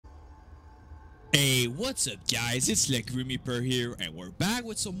Hey, what's up guys? It's Reaper here and we're back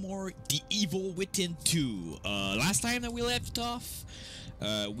with some more The Evil Within 2. Last time that we left off,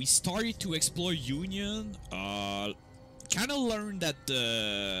 we started to explore Union. Kind of learned that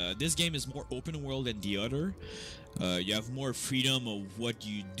this game is more open world than the other. You have more freedom of what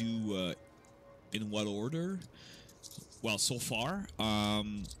you do in what order. Well, so far.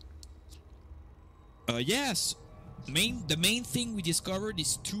 Yes. The main thing we discovered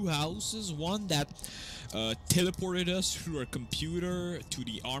is two houses. One that teleported us through our computer to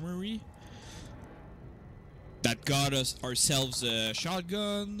the armory. That got us ourselves a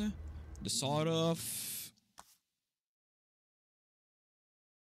shotgun, the sawed off.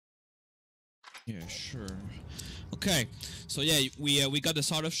 Yeah, sure. Okay, so yeah, we got the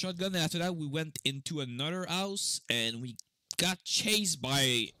sawed off shotgun, and after that we went into another house and we got chased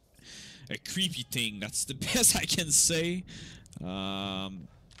by a creepy thing. That's the best I can say. Yeah,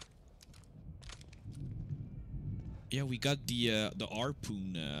 we got the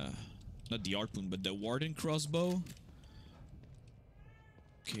harpoon, not the harpoon, but the warden crossbow.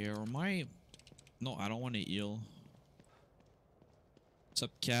 Okay, or am I? No, I don't want to heal. What's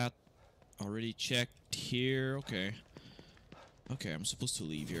up, cat? Already checked here. Okay. Okay, I'm supposed to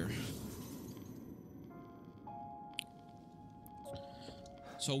leave here.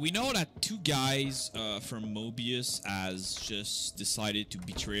 So we know that two guys from Mobius has just decided to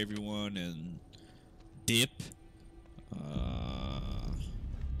betray everyone and dip.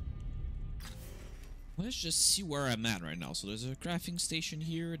 Let's just see where I'm at right now. So there's a crafting station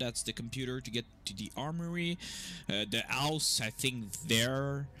here. That's the computer to get to the armory. The house, I think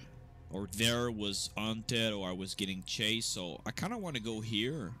there was haunted, or I was getting chased. So I kind of want to go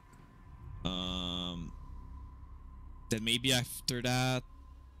here. Then maybe after that,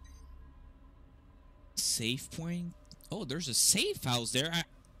 save point. Oh, there's a safe house there. I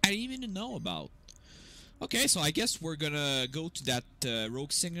didn't even know about. Okay, so I guess we're gonna go to that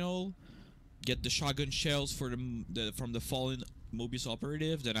rogue signal, get the shotgun shells for from the fallen Mobius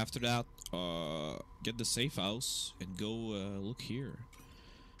operative. Then after that, get the safe house and go look here.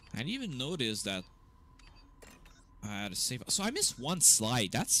 I didn't even notice that I had a safe. So I missed one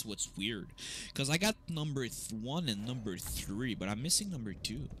slide. That's what's weird, because I got number 1 and number 3, but I'm missing number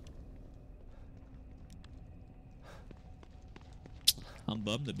 2. I'm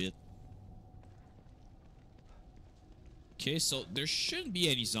bummed a bit. Okay, so there shouldn't be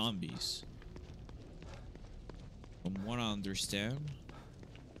any zombies, from what I understand.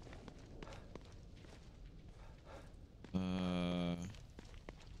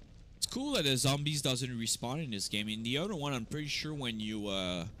 It's cool that the zombies doesn't respawn in this game. In the other one, I'm pretty sure when you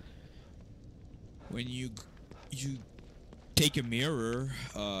take a mirror,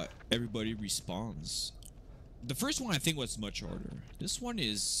 everybody respawns. The first one I think was much harder. This one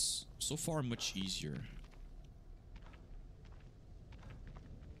is so far much easier.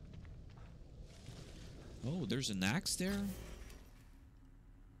 Oh, there's an axe there.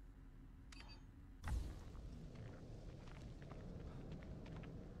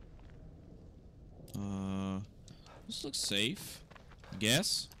 This looks safe, I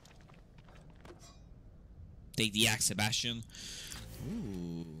guess. Take the axe, Sebastian.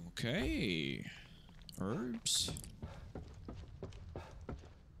 Ooh, okay. Herbs.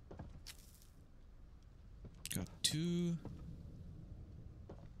 Got 2.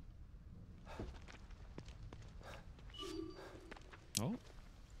 Oh.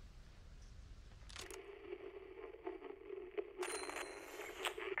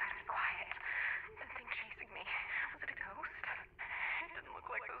 Gotta be quiet. The thing chasing me. Was it a ghost? It didn't look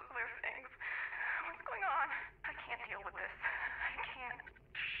like those other things. What's going on? I can't deal with this. I can't.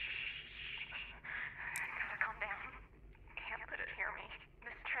 Gotta calm down. Can't let it hear me.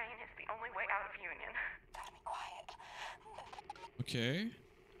 This train is the only way out of Union. Gotta be quiet. Okay.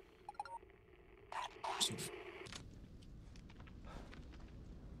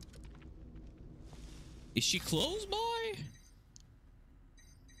 Is she close by?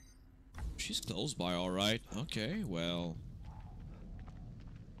 She's close by, alright. Okay, well.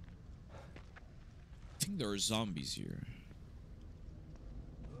 I think there are zombies here.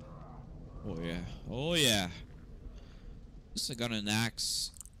 Oh yeah. Oh yeah. Just I got an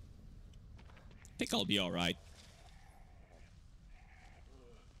axe. I think I'll be alright.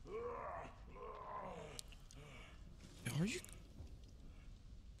 Are you?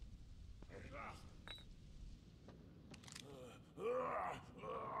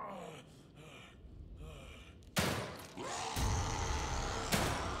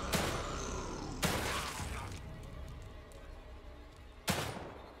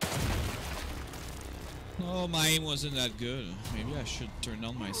 Oh, my aim wasn't that good. Maybe I should turn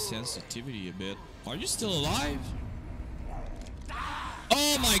down my sensitivity a bit. Are you still alive?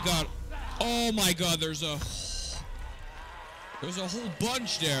 Oh my god. Oh my god, there's a whole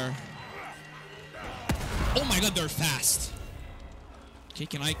bunch there. Oh my god, they're fast. Okay,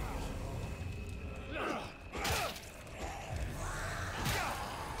 can I...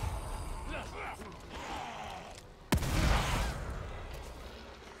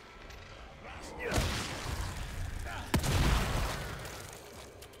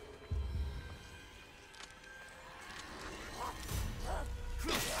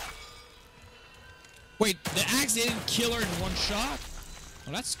 Wait, the axe didn't kill her in one shot?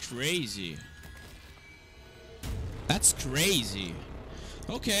 Oh, that's crazy. That's crazy.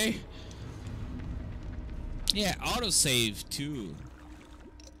 Okay. Yeah, autosave too.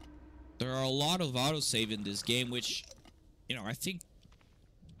 There are a lot of autosave in this game, which, you know, I think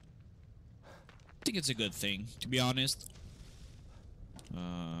it's a good thing, to be honest.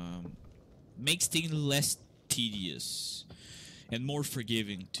 Makes things less tedious and more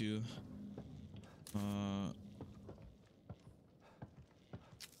forgiving too.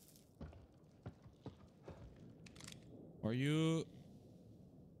 Are you...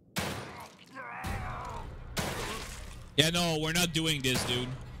 Yeah, no, we're not doing this, dude.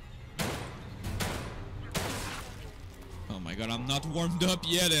 Oh my god, I'm not warmed up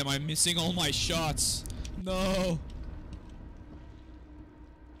yet. Am I missing all my shots? No.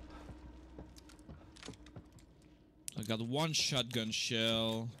 I got one shotgun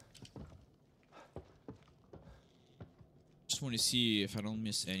shell. Just want to see if I don't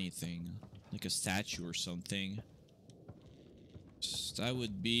miss anything. Like a statue or something. That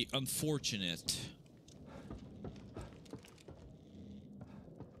would be unfortunate.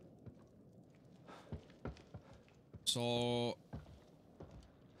 So...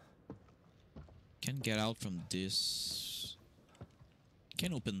 Can't get out from this.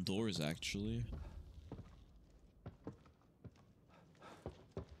 Can't open doors, actually.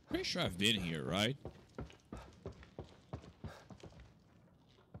 Pretty sure I've been here, right?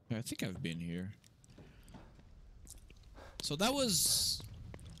 Yeah, I think I've been here. So that was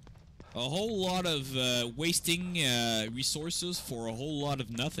a whole lot of wasting resources for a whole lot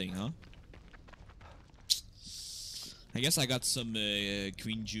of nothing, huh? I guess I got some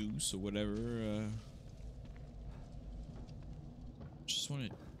green juice or whatever. Just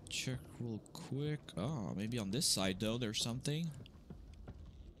want to check real quick. Oh, maybe on this side though there's something.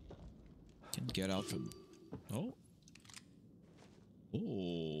 Can get out from... Oh.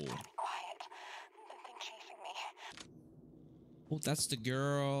 Oh. Quiet. The thing chasing me. Oh, that's the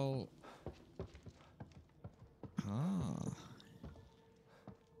girl. Ah.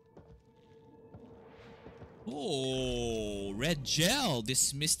 Oh, red gel.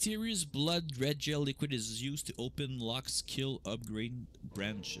 This mysterious blood red gel liquid is used to open locks, kill, upgrade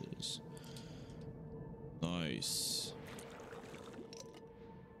branches. Nice.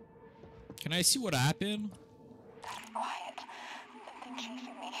 Can I see what happened? Quiet. The thing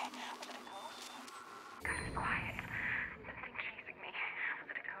chasing me. Was it a ghost? Gotta be quiet. The thing chasing me. Was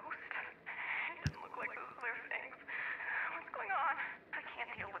it a ghost? It doesn't look like those other things. What's going on? I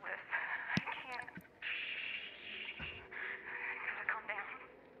can't deal with this. I can't. Gotta calm down.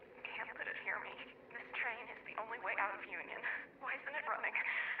 Can't let it hear me. This train is the only way out of Union. Why isn't it running?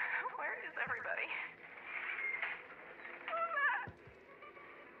 Where is everybody? What was that?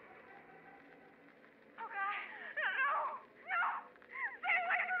 Oh god. No! No! Stay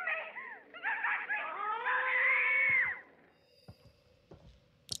away from me! Don't touch me!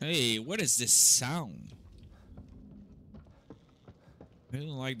 Hey, what is this sound? I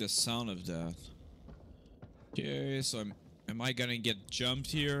don't like the sound of that. Okay, so am I gonna get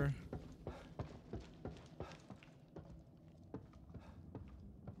jumped here?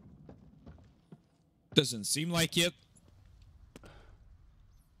 Doesn't seem like it.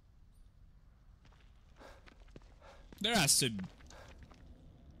 There has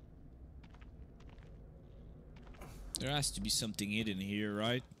to be something hidden here,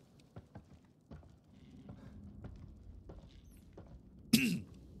 right?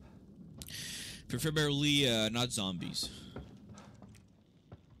 Preferably not zombies.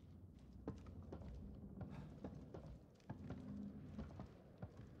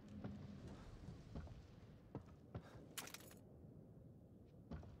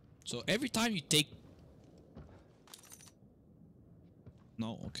 So every time you take...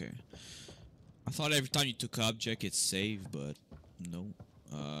 No, okay. I thought every time you took an object it's saved, but no.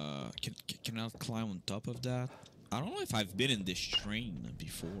 Can I climb on top of that? I don't know if I've been in this train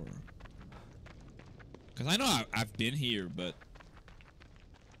before. Because I know I've been here, but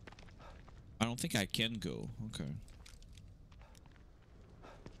I don't think I can go. Okay.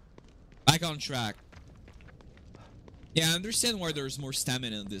 Back on track. Yeah, I understand why there's more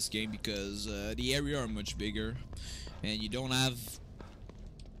stamina in this game because the area are much bigger. And you don't have...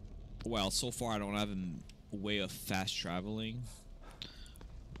 Well, so far I don't have a way of fast traveling.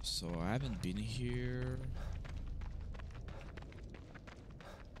 So I haven't been here.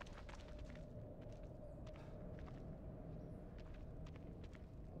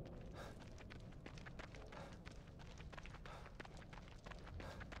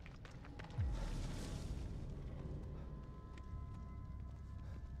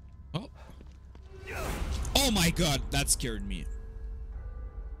 Oh. Oh my god, that scared me.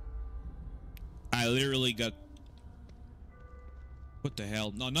 I literally got... What the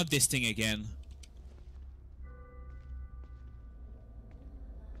hell? No, not this thing again.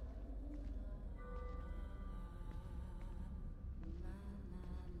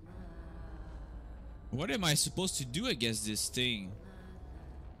 What am I supposed to do against this thing?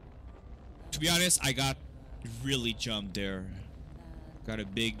 To be honest, I got really jumped there. Got a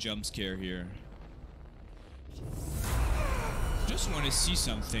big jump scare here. Just want to see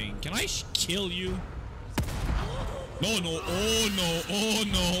something. Can I kill you? No, no. Oh, no. Oh,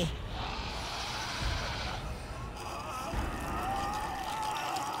 no.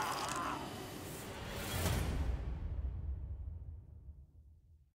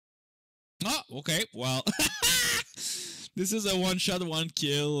 Oh, okay. Well, this is a one-shot,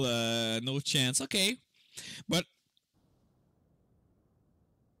 one-kill. No chance. Okay. But...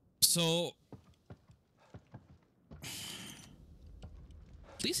 So...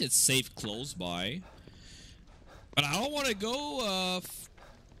 At least it's safe close by. But I don't want to go, I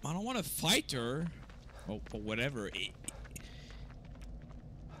don't want to fight her. Or whatever.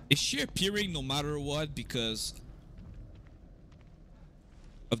 Is she appearing no matter what because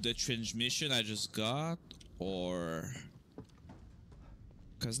of the transmission I just got? Or...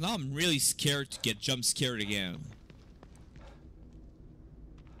 Because now I'm really scared to get jump scared again.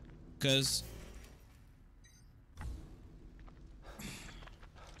 Because...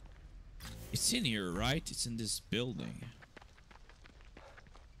 It's in here, right? It's in this building.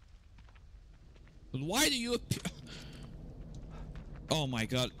 But why do you appear? Oh my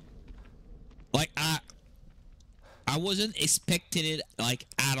god. Like, I wasn't expecting it, like,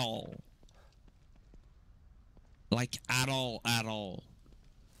 at all. Like, at all.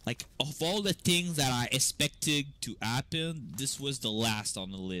 Like, of all the things that I expected to happen, this was the last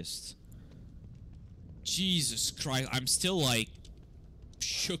on the list. Jesus Christ, I'm still, like,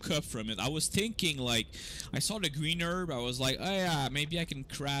 shook up from it. I was thinking, like, I saw the green herb, I was like, oh yeah, maybe I can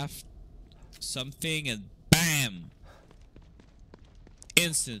craft something, and BAM!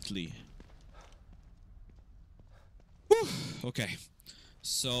 Instantly. Whew. Okay.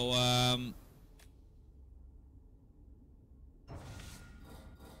 So,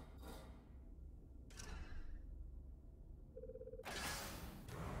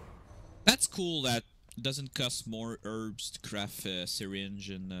 that's cool that it doesn't cost more herbs to craft a syringe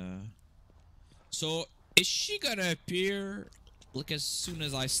and, So, is she gonna appear, like, as soon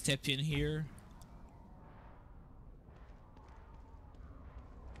as I step in here?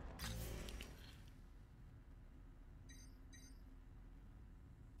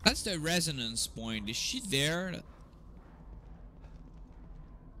 That's the resonance point. Is she there?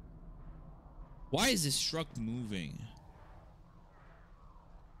 Why is this truck moving?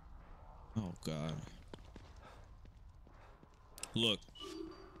 Oh god. Look.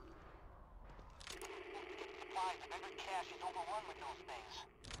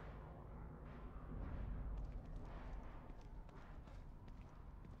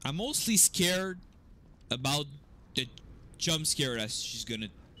 I'm mostly scared about the jump scare that she's gonna...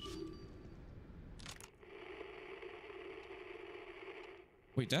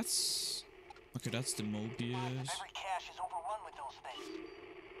 Wait, that's... Okay, that's the Mobius.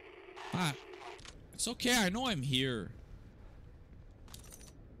 Ah, it's okay, I know I'm here.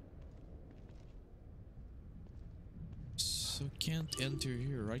 So can't enter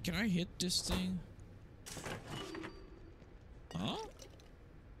here, right? Can I hit this thing? Huh?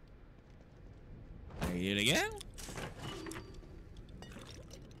 Can I hit it again?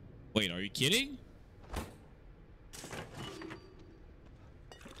 Wait, are you kidding?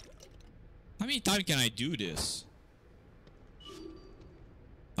 How many times can I do this?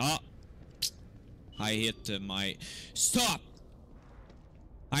 Ah. I hit my... Stop!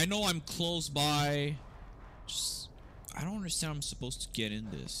 I know I'm close by. Just... I don't understand how I'm supposed to get in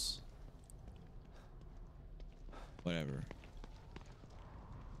this. Whatever.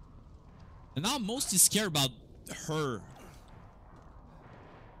 And now I'm mostly scared about her.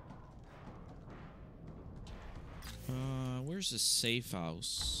 Where's the safe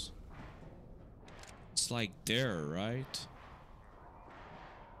house? It's like there, right?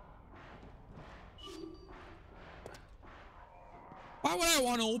 Why would I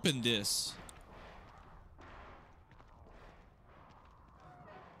want to open this?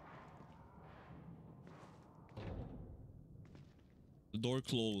 The door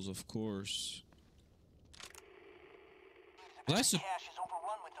closed, of course. Well, Cache is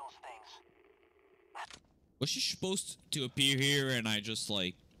overrun with those things. was she supposed to appear here and I just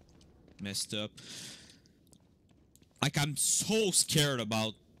like messed up? Like I'm so scared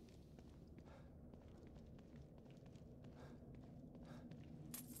about.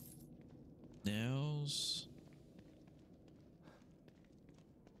 Nails.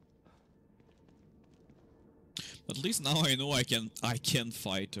 At least now I know I can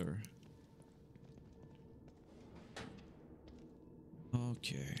fight her.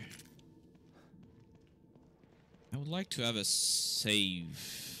 Okay. I would like to have a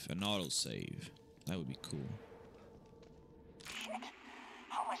save, an auto save. That would be cool. Shit.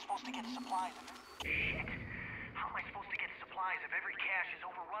 How am I supposed to get supplies? Shit. How am I supposed to get supplies if every cache is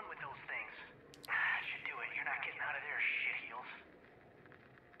overrun with those things? That should do it. You're not getting out of there, shitheels.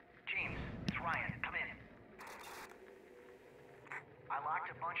 James, it's Ryan. Come in. I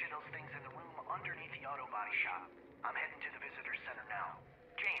locked a bunch of those things in the room underneath the auto body shop. I'm heading to the visitor center now.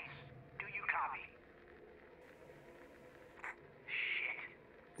 James, do you copy? Shit.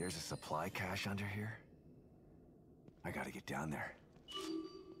 There's a supply cache under here? I gotta get down there.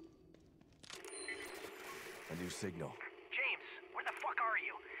 A new signal. James, where the fuck are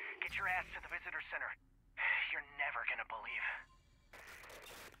you? Get your ass to the visitor center. You're never gonna believe.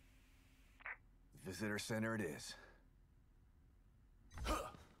 Visitor center it is.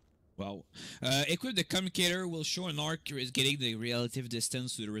 Wow. Equip the communicator will show an arc is getting the relative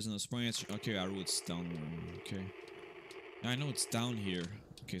distance to the resonance point. Okay, I wrote it's down there. Okay. I know it's down here.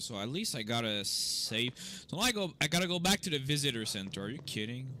 Okay, so at least I gotta save. So now I gotta go back to the visitor center. Are you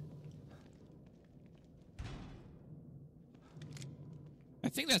kidding? I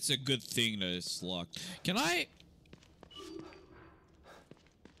think that's a good thing that it's locked. Can I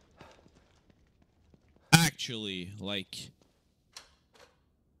actually, like,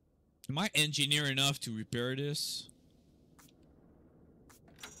 am I engineer enough to repair this?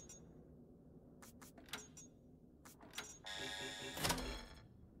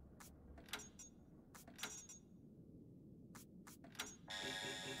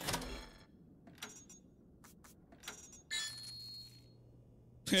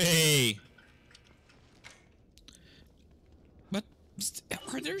 Hey! But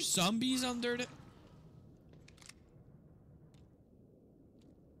are there zombies under the...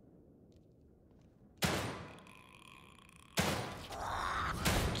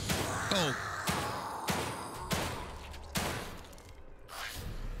 Oh.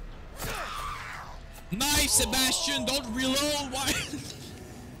 Nice, Sebastian! Don't reload! Why?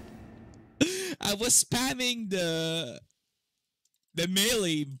 I was spamming the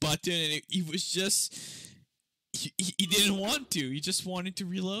melee button and he was just... He didn't want to. He just wanted to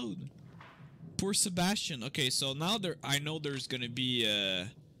reload. Poor Sebastian. Okay, so now I know there's gonna be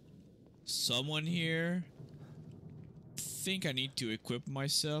someone here. I think I need to equip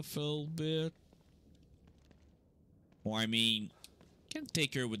myself a little bit. Or I mean, can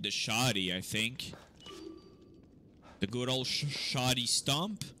take her with the shoddy, I think. The good old shoddy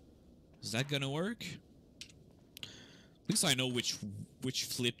stomp. Is that gonna work? At least I know which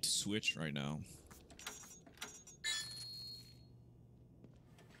flip to switch right now.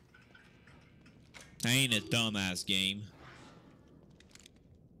 I ain't a dumbass game.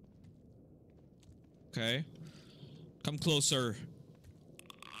 Okay. Come closer.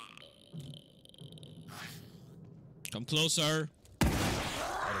 Come closer.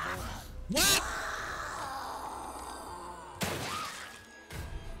 What?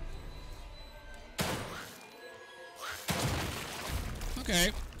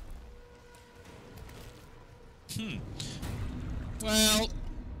 Okay. Well,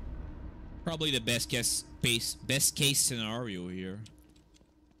 probably the best case scenario here.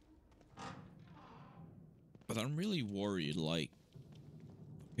 But I'm really worried, like...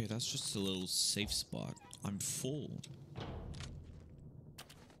 Okay, that's just a little safe spot. I'm full.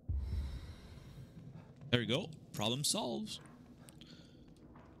 There we go. Problem solved.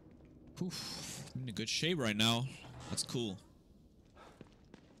 Oof. I'm in a good shape right now. That's cool.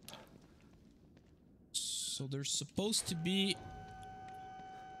 So there's supposed to be...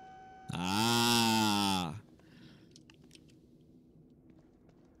 Ah.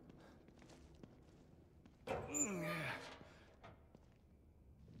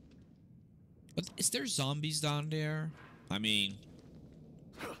 But Is there zombies down there? I mean...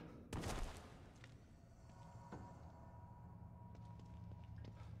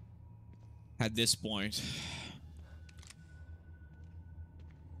 At this point.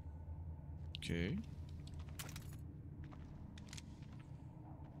 Okay.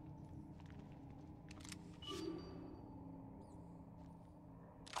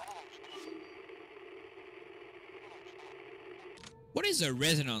 What is a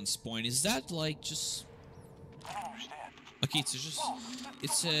resonance point? Is that like just... I don't understand. Okay,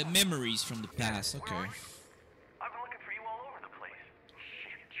 it's memories from the past. Okay. I've been looking for you all over the place.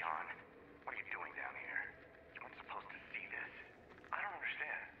 Shit, John. What are you doing down here? You weren't supposed to see this. I don't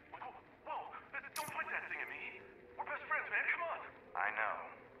understand. Whoa! Don't point that thing at me. We're best friends, man. Come on. I know.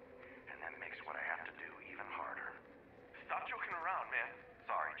 And that makes what I have to do even harder. Stop joking around, man.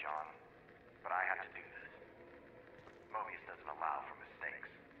 Sorry, John. But I have to do this. Mobius doesn't allow for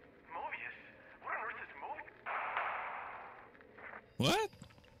mistakes. Mobius? What on earth is Mobius? What?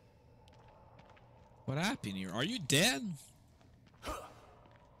 What happened here? Are you dead?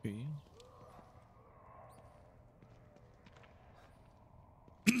 Okay.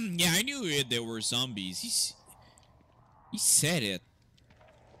 Yeah, I knew there were zombies. He said it.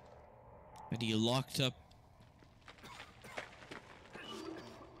 But he locked up.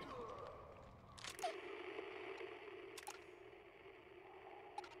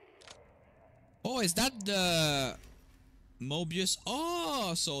 Oh, is that the Mobius?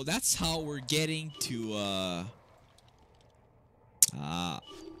 Oh, so that's how we're getting to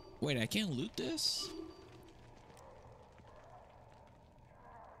wait, I can't loot this?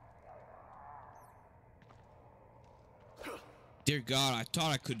 Dear God, I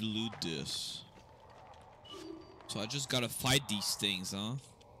thought I could loot this. So I just gotta fight these things, huh?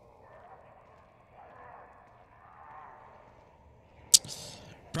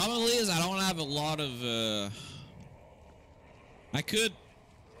 Problem is, I don't have a lot of, I could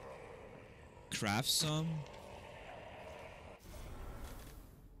craft some.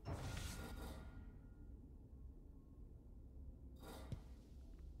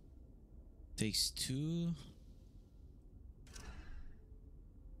 Takes 2.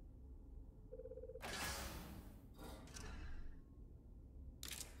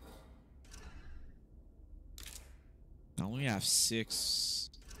 I only have 6.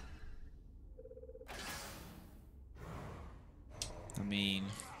 I mean...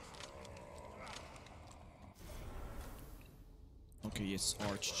 Okay, yes,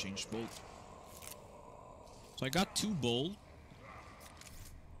 arch change bolt. So I got 2 bolt.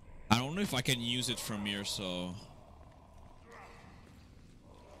 I don't know if I can use it from here, so...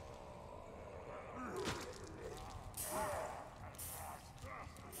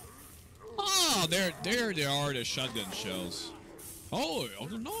 Oh, there they are, the shotgun shells. Oh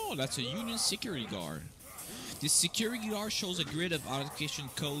no, that's a Union security guard. This security guard shows a grid of authentication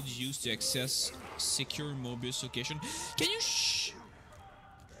codes used to access secure Mobius location. Can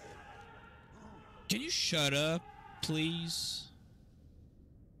you shut up, please?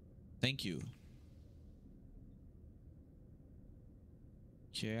 Thank you.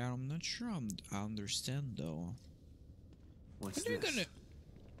 Okay, I'm not sure I understand though. What's Are they this? gonna...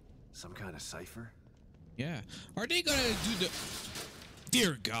 Some kind of cipher? Yeah. Are they gonna do the...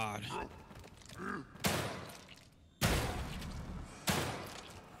 Dear God.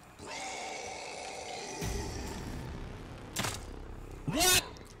 What?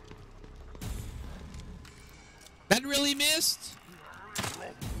 That really missed?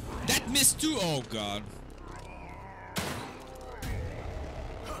 That missed too? Oh God.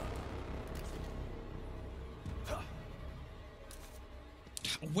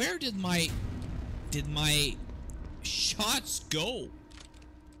 Where did my shots go?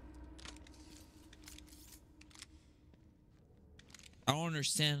 I don't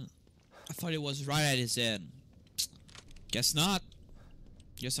understand. I thought it was right at his end. Guess not.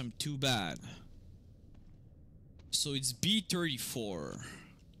 Guess I'm too bad. So it's B34.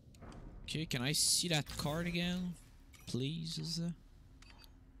 Okay, can I see that card again? Please?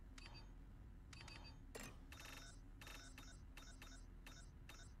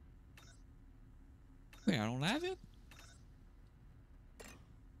 Wait, I don't have it?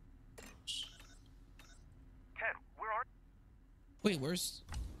 Ted, where are you? Wait, where's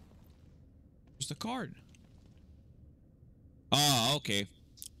the card? Oh, okay.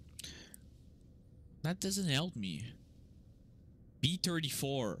 That doesn't help me.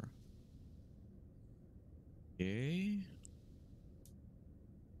 B34. Okay.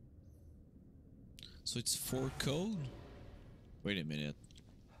 So it's 4 code? Wait a minute.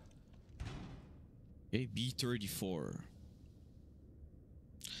 Okay, B34.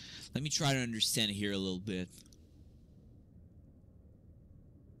 Let me try to understand here a little bit.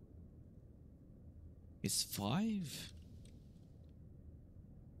 It's 5?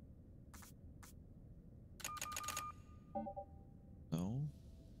 No.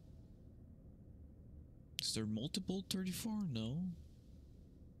 Is there multiple 34? No.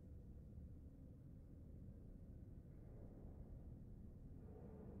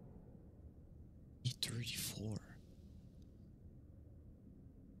 E34.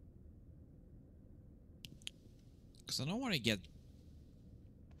 Because I don't want to get...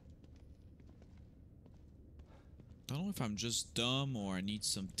 I don't know if I'm just dumb or I need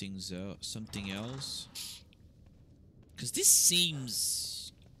something else. Because this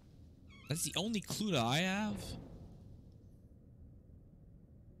seems... That's the only clue that I have.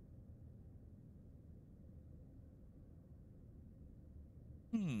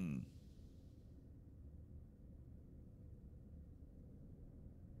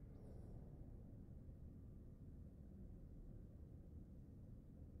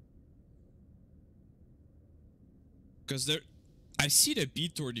 Because there... I see the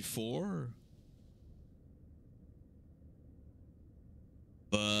B34.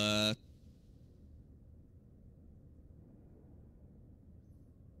 But...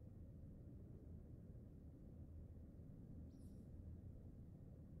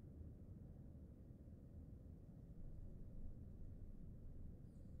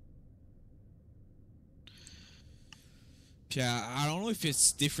 Yeah, I don't know if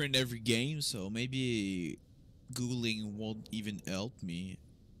it's different every game, so maybe Googling won't even help me.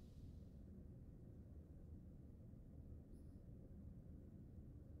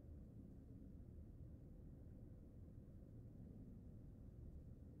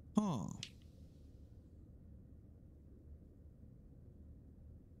 Huh.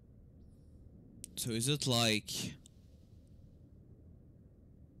 So is it like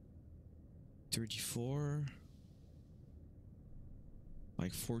 34?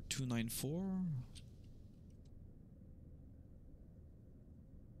 Like 4294?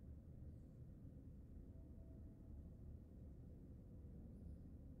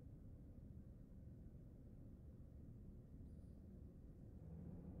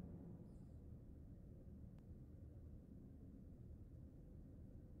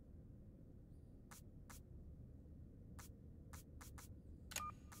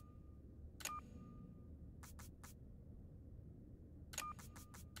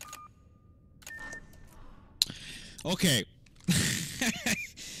 Okay.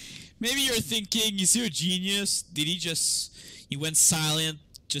 Maybe you're thinking, is he a genius? Did he went silent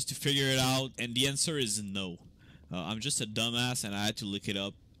just to figure it out? And the answer is no. I'm just a dumbass and I had to look it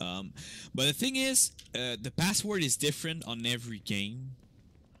up. But the thing is, the password is different on every game.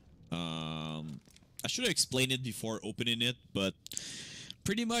 I should have explained it before opening it, but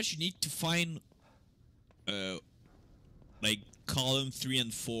pretty much you need to find like column 3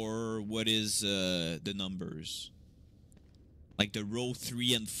 and 4, what is the numbers? Like the row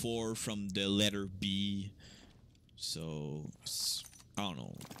 3 and 4 from the letter B. So I don't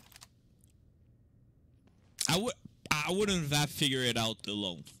know. I wouldn't have figured it out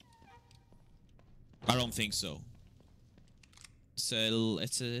alone. I don't think so. So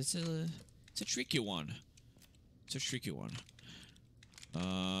it's a tricky one. It's a tricky one.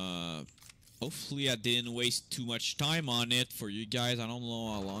 Hopefully I didn't waste too much time on it for you guys. I don't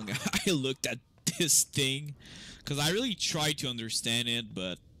know how long I looked at this thing, because I really tried to understand it,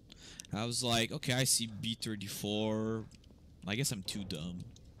 but I was like, okay, I see B34. I guess I'm too dumb.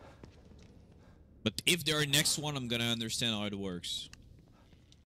 But if there are next one, I'm gonna understand how it works.